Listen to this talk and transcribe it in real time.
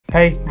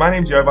Hey, my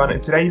name's Jovan,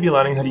 and today you'll be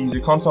learning how to use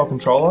your console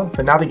controller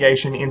for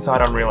navigation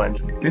inside Unreal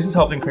Engine. This has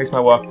helped increase my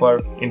workflow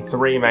in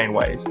three main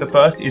ways. The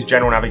first is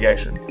general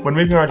navigation. When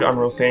moving around your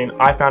Unreal scene,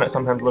 I found it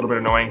sometimes a little bit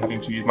annoying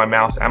having to use my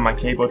mouse and my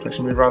keyboard to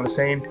actually move around the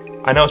scene.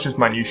 I know it's just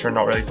minutiae and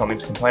not really something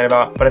to complain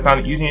about, but I found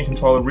that using a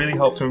controller really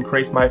helped to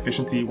increase my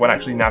efficiency when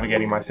actually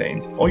navigating my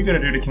scenes. All you gotta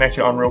do to connect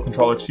your Unreal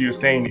controller to your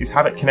scene is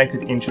have it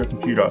connected into your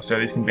computer. So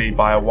this can be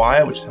via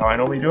wire, which is how I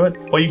normally do it,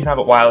 or you can have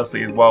it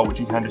wirelessly as well,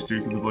 which you can just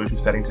do through the Bluetooth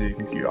settings of your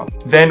computer.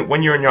 Then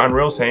when you're in your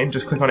Unreal scene,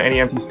 just click on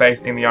any empty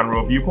space in the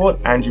Unreal viewport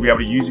and you'll be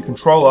able to use your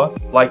controller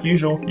like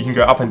usual. You can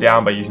go up and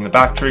down by using the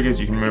back triggers,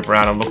 you can move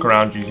around and look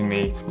around using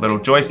the little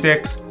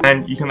joysticks,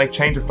 and you can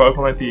change the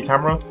focal length of your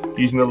camera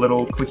using the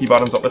little clicky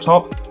buttons up the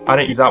top. I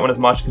don't use that one as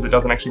much because it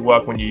doesn't actually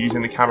work when you're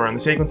using the camera and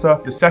the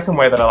sequencer. The second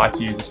way that I like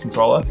to use this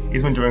controller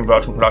is when doing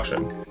virtual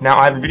production. Now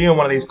I have a video in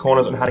one of these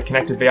corners on how to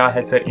connect a VR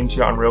headset into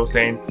your Unreal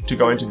scene to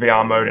go into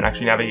VR mode and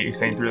actually navigate your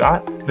scene through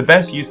that. The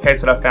best use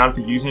case that I've found for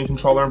using a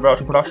controller in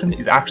virtual production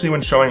is actually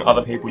when showing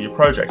other people your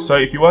project. So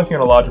if you're working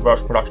on a larger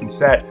virtual production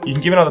set, you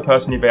can give another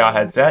person your VR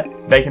headset,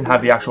 they can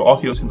have the actual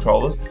Oculus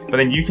controllers, but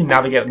then you can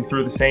navigate them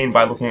through the scene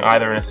by looking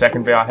either in a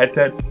second VR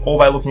headset or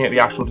by looking at the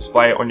actual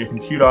display on your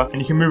computer, and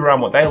you can move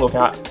around what they look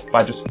at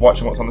by just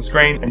watching what's on the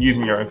screen and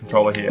using your own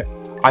controller here.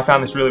 I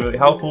found this really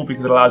helpful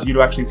because it allows you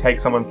to actually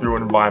take someone through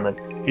an environment.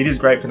 It is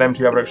great for them to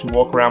be able to actually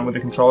walk around with the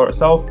controller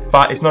itself,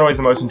 but it's not always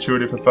the most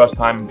intuitive for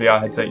first-time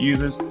VR headset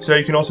users, so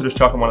you can also just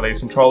chuck on one of these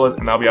controllers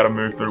and they'll be able to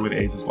move through with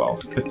ease as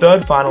well. The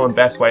third, final, and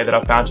best way that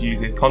I've found to use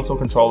these console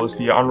controllers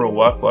for your Unreal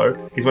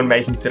workflow is when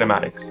making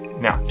cinematics.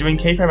 Now, doing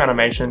keyframe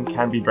animation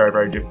can be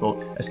very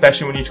difficult,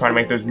 especially when you're trying to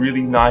make those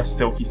really nice,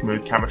 silky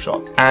smooth camera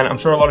shots. And I'm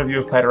sure a lot of you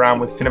have played around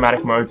with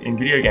cinematic modes in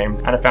video games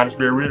and have found it to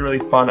be a really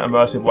fun,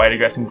 immersive way to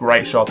get some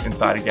great shots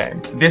inside a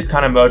game. This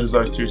kind of merges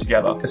those two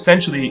together.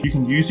 Essentially, you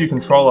can use your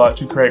controller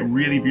to create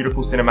really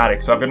beautiful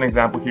cinematics. So I've got an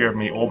example here of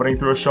me orbiting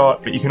through a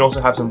shot, but you can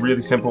also have some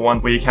really simple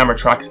ones where your camera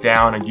tracks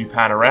down and you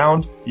pan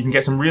around. You can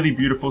get some really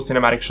beautiful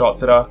cinematic shots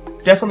that are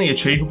definitely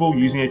achievable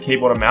using a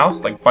keyboard and mouse.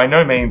 By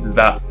no means is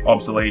that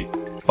obsolete,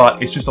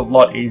 but it's just a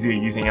lot easier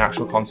using an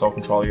actual console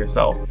controller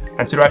yourself.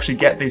 And so to actually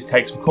get these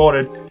takes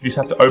recorded, you just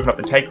have to open up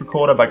the take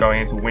recorder by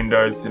going into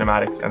Windows,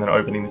 Cinematics, and then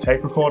opening the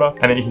take recorder.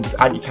 And then you can just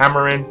add your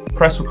camera in,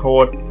 press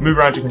record, move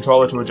around your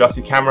controller to adjust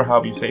your camera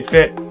however you see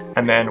fit.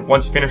 And then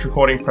once you finish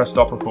recording, press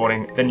stop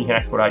recording. Then you can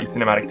export out your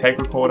cinematic take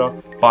recorder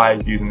by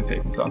using the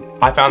sequencer.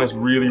 I found this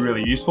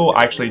really useful.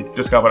 I actually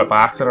discovered it by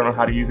accident on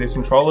how to use these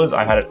controllers.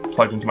 I had it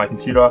plugged into my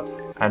computer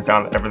and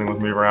found that everything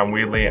was moving around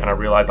weirdly, and I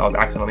realized I was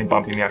accidentally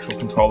bumping the actual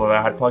controller that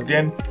I had plugged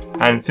in.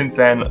 And since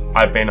then,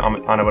 I've been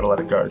unable to let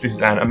it go. This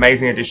is an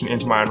amazing addition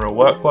into my Unreal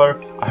workflow.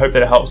 I hope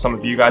that it helps some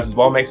of you guys as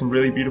well make some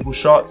really beautiful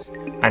shots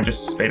and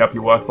just speed up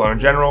your workflow in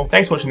general.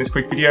 Thanks for watching this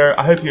quick video.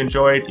 I hope you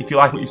enjoyed. If you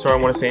like what you saw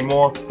and want to see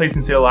more, please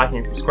consider liking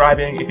and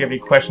subscribing. If you have any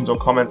questions or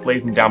comments,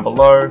 leave them down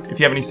below. If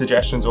you have any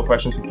suggestions or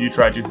questions for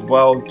future ideas as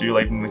well, do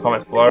leave them in the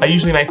comments below. I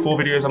usually make 4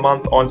 videos a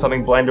month on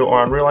something Blender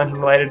or Unreal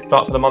Engine related,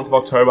 but for the month of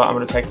October, I'm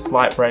going to take a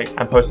slight break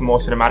and post some more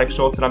cinematic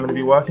shorts that I'm going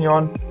to be working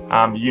on.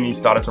 Uni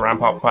started to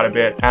ramp up quite a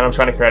bit, and I'm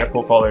trying to create a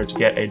portfolio to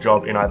get a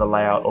job in either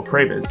layout or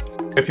previs.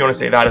 If you want to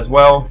see that as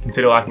well,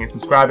 consider liking and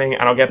subscribing,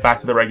 and I'll get back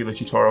to the regular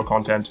tutorial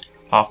content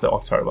after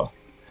October.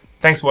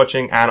 Thanks for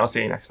watching, and I'll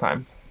see you next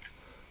time.